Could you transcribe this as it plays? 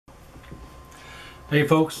Hey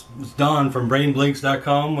folks, it's Don from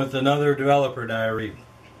brainblinks.com with another developer diary.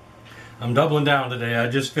 I'm doubling down today. I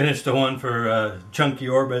just finished the one for Chunky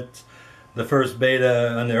Orbit, the first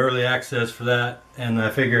beta and the early access for that, and I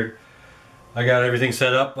figured I got everything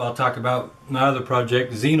set up. I'll talk about my other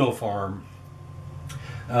project, XenoFarm.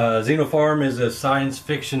 XenoFarm is a science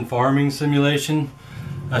fiction farming simulation.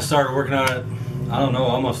 I started working on it, I don't know,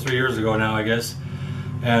 almost 3 years ago now, I guess.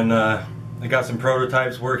 And I got some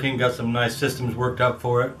prototypes working, got some nice systems worked up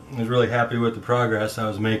for it. I was really happy with the progress I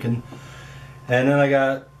was making. And then I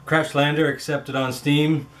got Crash Lander accepted on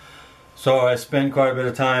Steam. So I spent quite a bit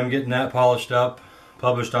of time getting that polished up,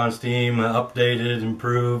 published on Steam, updated,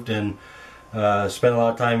 improved, and spent a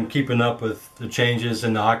lot of time keeping up with the changes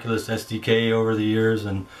in the Oculus SDK over the years,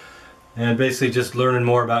 and basically just learning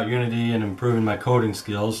more about Unity and improving my coding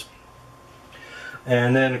skills.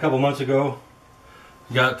 And then a couple months ago,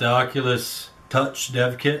 got the Oculus Touch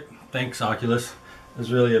dev kit. Thanks, Oculus. It's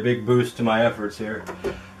really a big boost to my efforts here.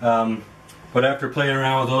 But after playing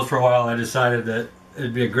around with those for a while, I decided that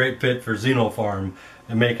it'd be a great fit for XenoFarm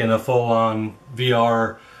and making a full-on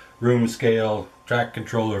VR room scale track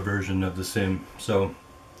controller version of the sim. So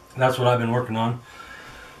that's what I've been working on.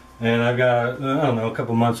 And I've got, I don't know, a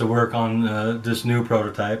couple months of work on this new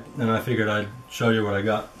prototype, and I figured I'd show you what I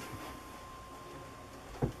got.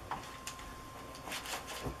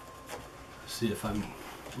 See if I'm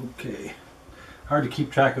okay. Hard to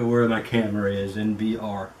keep track of where my camera is in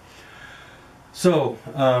VR. So,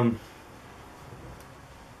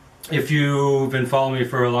 if you've been following me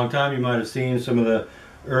for a long time, you might have seen some of the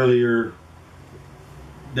earlier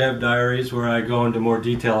dev diaries where I go into more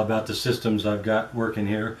detail about the systems I've got working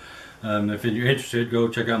here. If you're interested, go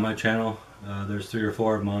check out my channel. There's 3 or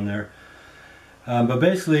 4 of them on there. But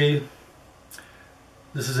basically,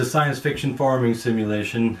 this is a science fiction farming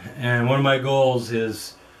simulation, and one of my goals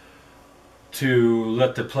is to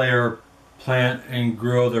let the player plant and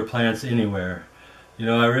grow their plants anywhere. You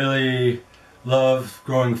know, I really love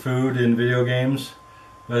growing food in video games,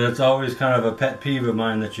 but it's always kind of a pet peeve of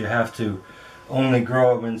mine that you have to only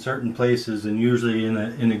grow them in certain places and usually in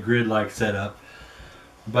a grid-like setup.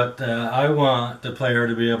 But I want the player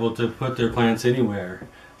to be able to put their plants anywhere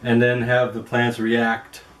and then have the plants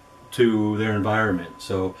react to their environment.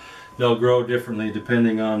 So they'll grow differently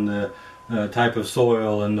depending on the type of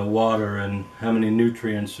soil and the water and how many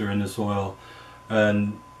nutrients are in the soil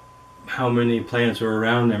and how many plants are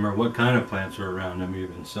around them or what kind of plants are around them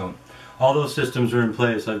even. So all those systems are in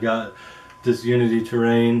place. I've got this Unity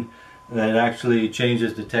terrain that actually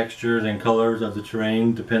changes the textures and colors of the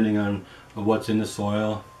terrain depending on what's in the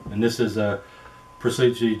soil, and this is a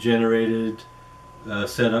procedurally generated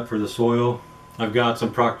setup for the soil. I've got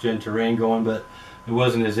some proc-gen terrain going, but it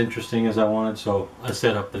wasn't as interesting as I wanted, so I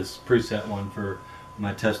set up this preset one for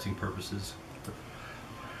my testing purposes.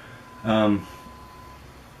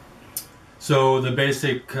 So the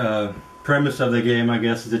basic premise of the game, I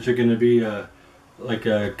guess, is that you're going to be like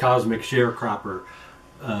a cosmic sharecropper,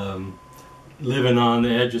 living on the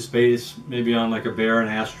edge of space, maybe on like a barren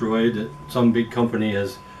asteroid that some big company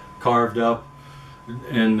has carved up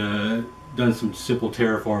and done some simple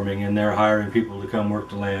terraforming, and they're hiring people to come work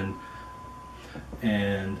the land.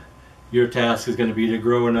 And your task is going to be to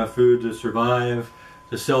grow enough food to survive,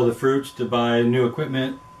 to sell the fruits, to buy new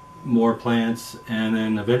equipment, more plants, and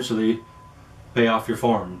then eventually pay off your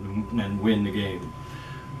farm and win the game.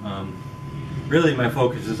 Really my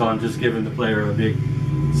focus is on just giving the player a big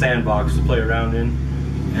sandbox to play around in,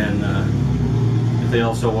 and if they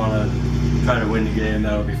also want to try to win the game,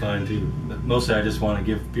 that'll be fine too. But mostly I just want to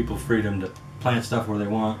give people freedom to plant stuff where they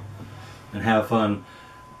want and have fun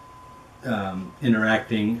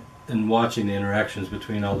interacting and watching the interactions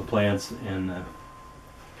between all the plants and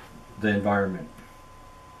the environment.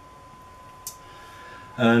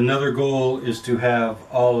 Another goal is to have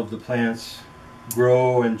all of the plants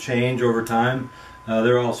grow and change over time.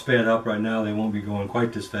 They're all sped up right now. They won't be going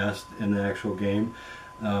quite this fast in the actual game.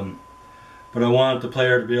 But I want the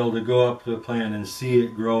player to be able to go up to a plant and see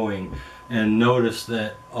it growing and notice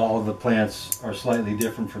that all of the plants are slightly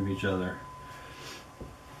different from each other.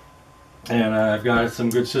 And I've got some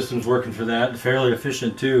good systems working for that, fairly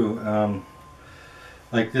efficient too.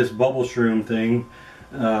 Like this bubble shroom thing.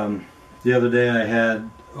 The other day I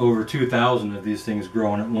had over 2,000 of these things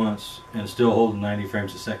growing at once and still holding 90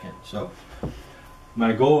 frames a second. So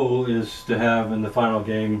my goal is to have in the final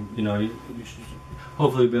game, you know, you should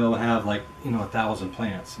hopefully be able to have like, you know, 1,000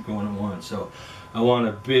 plants going at once. So I want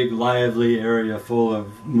a big lively area full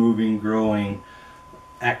of moving, growing,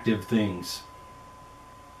 active things.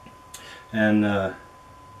 And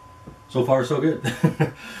so far so good.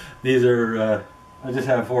 These are I just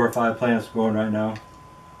have 4 or 5 plants going right now,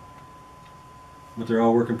 but they're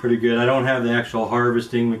all working pretty good. I don't have the actual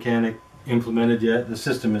harvesting mechanic implemented yet. The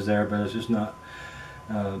system is there, but it's just not,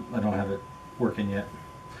 I don't have it working yet.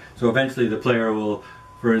 So eventually the player will,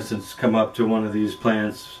 for instance, come up to one of these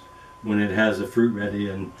plants when it has the fruit ready,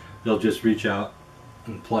 and they'll just reach out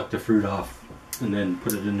and pluck the fruit off and then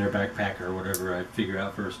put it in their backpack or whatever I figure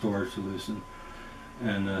out for a storage solution,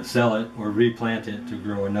 and sell it or replant it to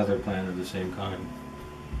grow another plant of the same kind.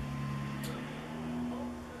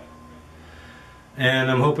 And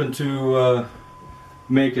I'm hoping to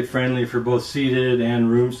make it friendly for both seated and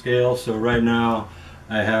room scale. So right now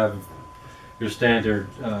I have your standard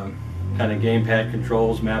kind of gamepad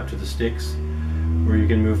controls mapped to the sticks, where you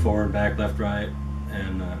can move forward, back, left, right,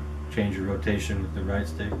 and change your rotation with the right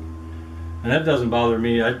stick. And that doesn't bother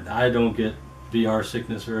me. I don't get VR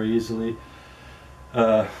sickness very easily.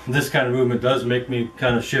 This kind of movement does make me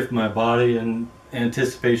kind of shift my body in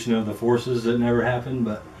anticipation of the forces that never happen,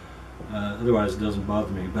 but otherwise it doesn't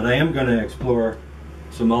bother me. But I am going to explore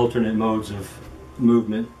some alternate modes of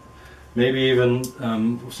movement. Maybe even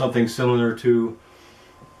something similar to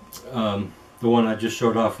the one I just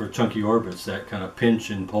showed off for chunky orbits, that kind of pinch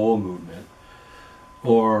and pull movement.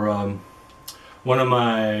 Or one of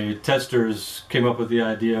my testers came up with the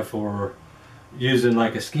idea for using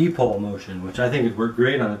like a ski pole motion, which I think would work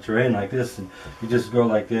great on a terrain like this, and you just go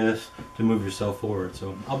like this to move yourself forward.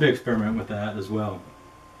 So I'll be experimenting with that as well.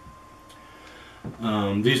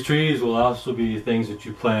 These trees will also be things that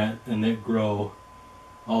you plant and that grow,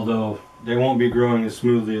 although they won't be growing as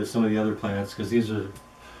smoothly as some of the other plants, because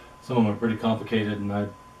some of them are pretty complicated and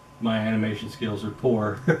my animation skills are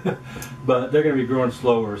poor. But they're going to be growing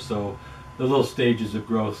slower, so the little stages of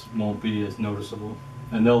growth won't be as noticeable,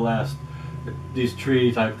 and they'll last. These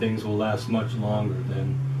tree type things will last much longer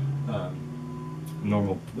than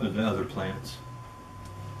normal the other plants.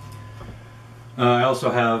 I also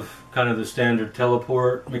have kind of the standard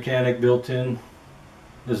teleport mechanic built in.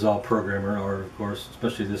 This is all programmer art, of course,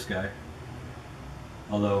 especially this guy.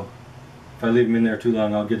 Although if I leave him in there too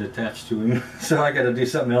long, I'll get attached to him. So I got to do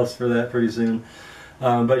something else for that pretty soon.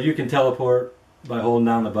 But you can teleport by holding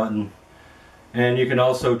down the button, and you can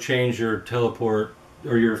also change your teleport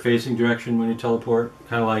or your facing direction when you teleport,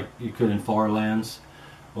 kind of like you could in Far Lands,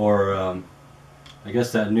 or I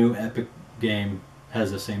guess that new Epic game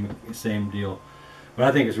has the same deal. But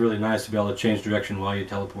I think it's really nice to be able to change direction while you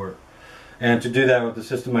teleport. And to do that with the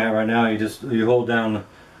system I have right now, you hold down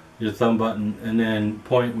your thumb button and then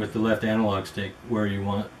point with the left analog stick where you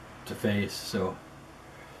want to face. So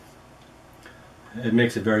it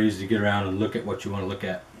makes it very easy to get around and look at what you want to look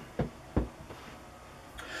at.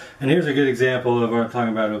 And here's a good example of what I'm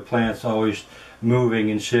talking about, with plants always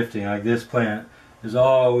moving and shifting. Like this plant is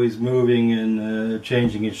always moving and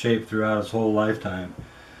changing its shape throughout its whole lifetime.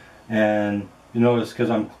 And you notice,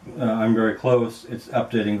 because I'm very close, it's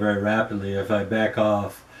updating very rapidly. If I back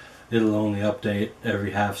off, it'll only update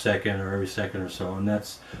every half second or every second or so. And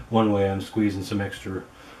that's one way I'm squeezing some extra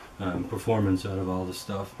performance out of all this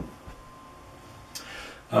stuff.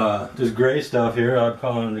 This gray stuff here, I'm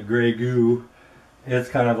calling it the gray goo. It's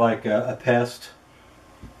kind of like a pest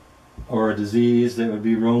or a disease that would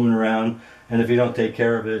be roaming around, and if you don't take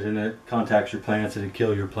care of it and it contacts your plants, it'd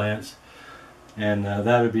kill your plants. And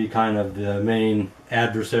that would be kind of the main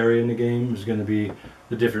adversary in the game, is going to be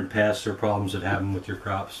the different pests or problems that happen with your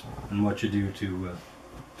crops and what you do to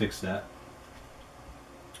fix that.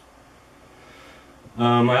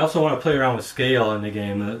 I also want to play around with scale in the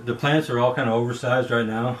game. The plants are all kind of oversized right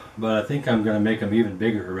now, but I think I'm going to make them even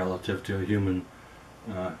bigger relative to a human.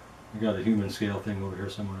 I got a human scale thing over here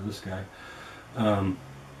somewhere, this guy. And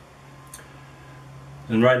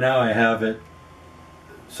right now I have it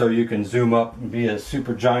so you can zoom up and be a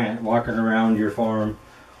super giant walking around your farm.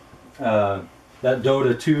 That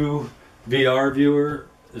Dota 2 VR viewer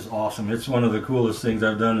is awesome. It's one of the coolest things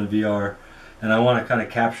I've done in VR, and I want to kind of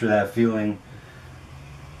capture that feeling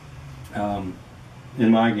in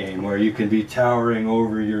my game, where you can be towering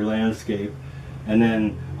over your landscape, and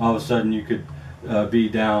then all of a sudden you could be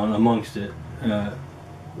down amongst it,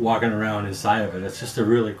 walking around inside of it. It's just a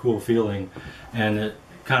really cool feeling, and it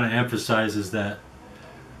kind of emphasizes that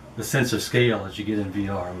the sense of scale that you get in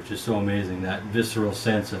VR, which is so amazing. That visceral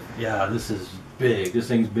sense of, yeah, this is big, this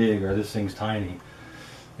thing's big, or this thing's tiny.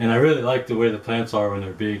 And I really like the way the plants are when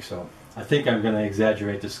they're big, so I think I'm going to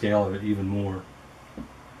exaggerate the scale of it even more.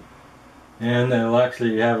 And it'll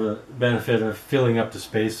actually have a benefit of filling up the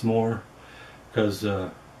space more, because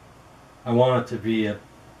I want it to be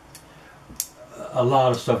a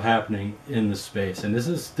lot of stuff happening in the space. And this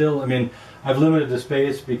is still, I mean, I've limited the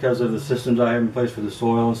space because of the systems I have in place for the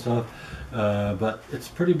soil and stuff, but it's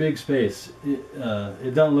a pretty big space.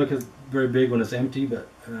 It doesn't look as very big when it's empty, but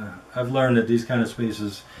I've learned that these kind of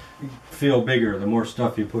spaces feel bigger the more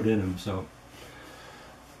stuff you put in them. So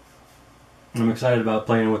I'm excited about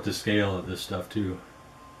playing with the scale of this stuff too.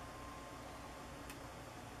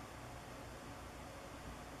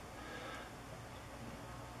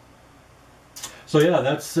 So yeah,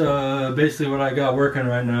 that's basically what I got working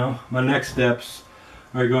right now. My next steps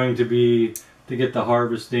are going to be to get the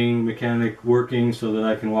harvesting mechanic working so that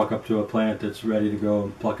I can walk up to a plant that's ready to go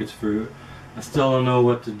and pluck its fruit. I still don't know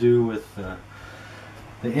what to do with the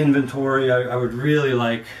inventory. I would really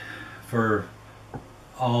like for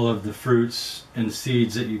all of the fruits and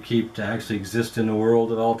seeds that you keep to actually exist in the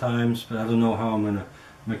world at all times, but I don't know how I'm going to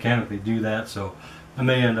mechanically do that, so I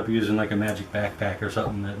may end up using like a magic backpack or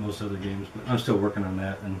something at most other games, but I'm still working on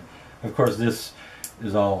that. And of course this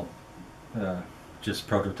is all just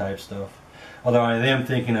prototype stuff. Although I am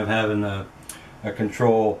thinking of having a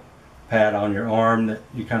control pad on your arm that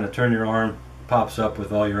you kind of turn your arm, pops up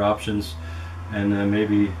with all your options, and then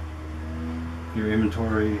maybe your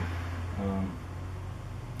inventory.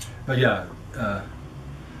 But yeah,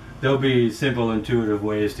 there'll be simple, intuitive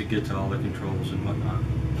ways to get to all the controls and whatnot.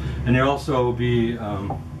 And there'll also be,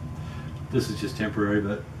 this is just temporary,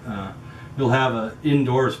 but you'll have an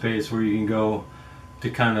indoor space where you can go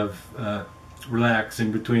to kind of relax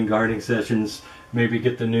in between gardening sessions, maybe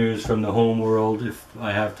get the news from the home world if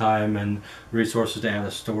I have time and resources to add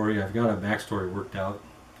a story. I've got a backstory worked out.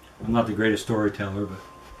 I'm not the greatest storyteller, but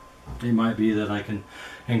it might be that I can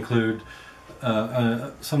include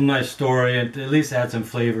some nice story and at least add some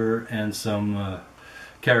flavor and some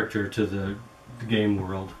character to the game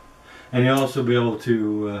world. And you'll also be able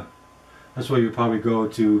to, that's where you'll probably go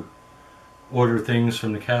to order things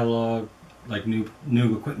from the catalog, like new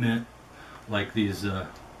equipment, like these,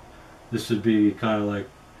 this would be kind of like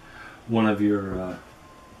one of your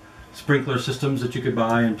sprinkler systems that you could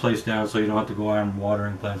buy and place down so you don't have to go out and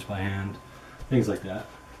watering plants by hand, things like that.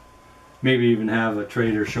 Maybe even have a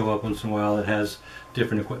trader show up once in a while that has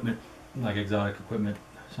different equipment, like exotic equipment,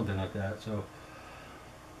 something like that.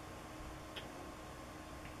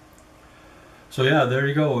 So yeah, there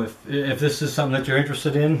you go. If this is something that you're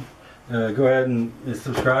interested in, go ahead and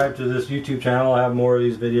subscribe to this YouTube channel. I have more of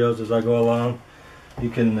these videos as I go along. You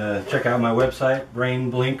can check out my website,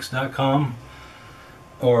 brainblinks.com,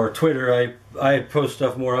 or Twitter. I post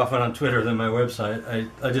stuff more often on Twitter than my website.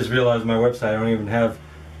 I just realized my website, I don't even have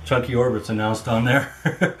Chunky Orbits announced on there.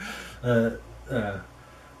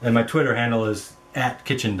 And my Twitter handle is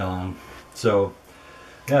 @KitchenDon. So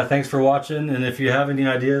yeah, thanks for watching, and if you have any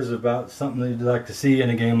ideas about something that you'd like to see in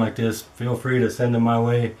a game like this, feel free to send them my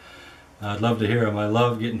way. I'd love to hear them. I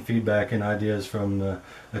love getting feedback and ideas from the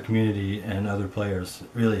community and other players. It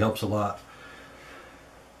really helps a lot.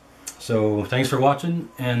 So thanks for watching,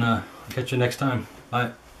 and I'll catch you next time.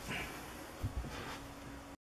 Bye.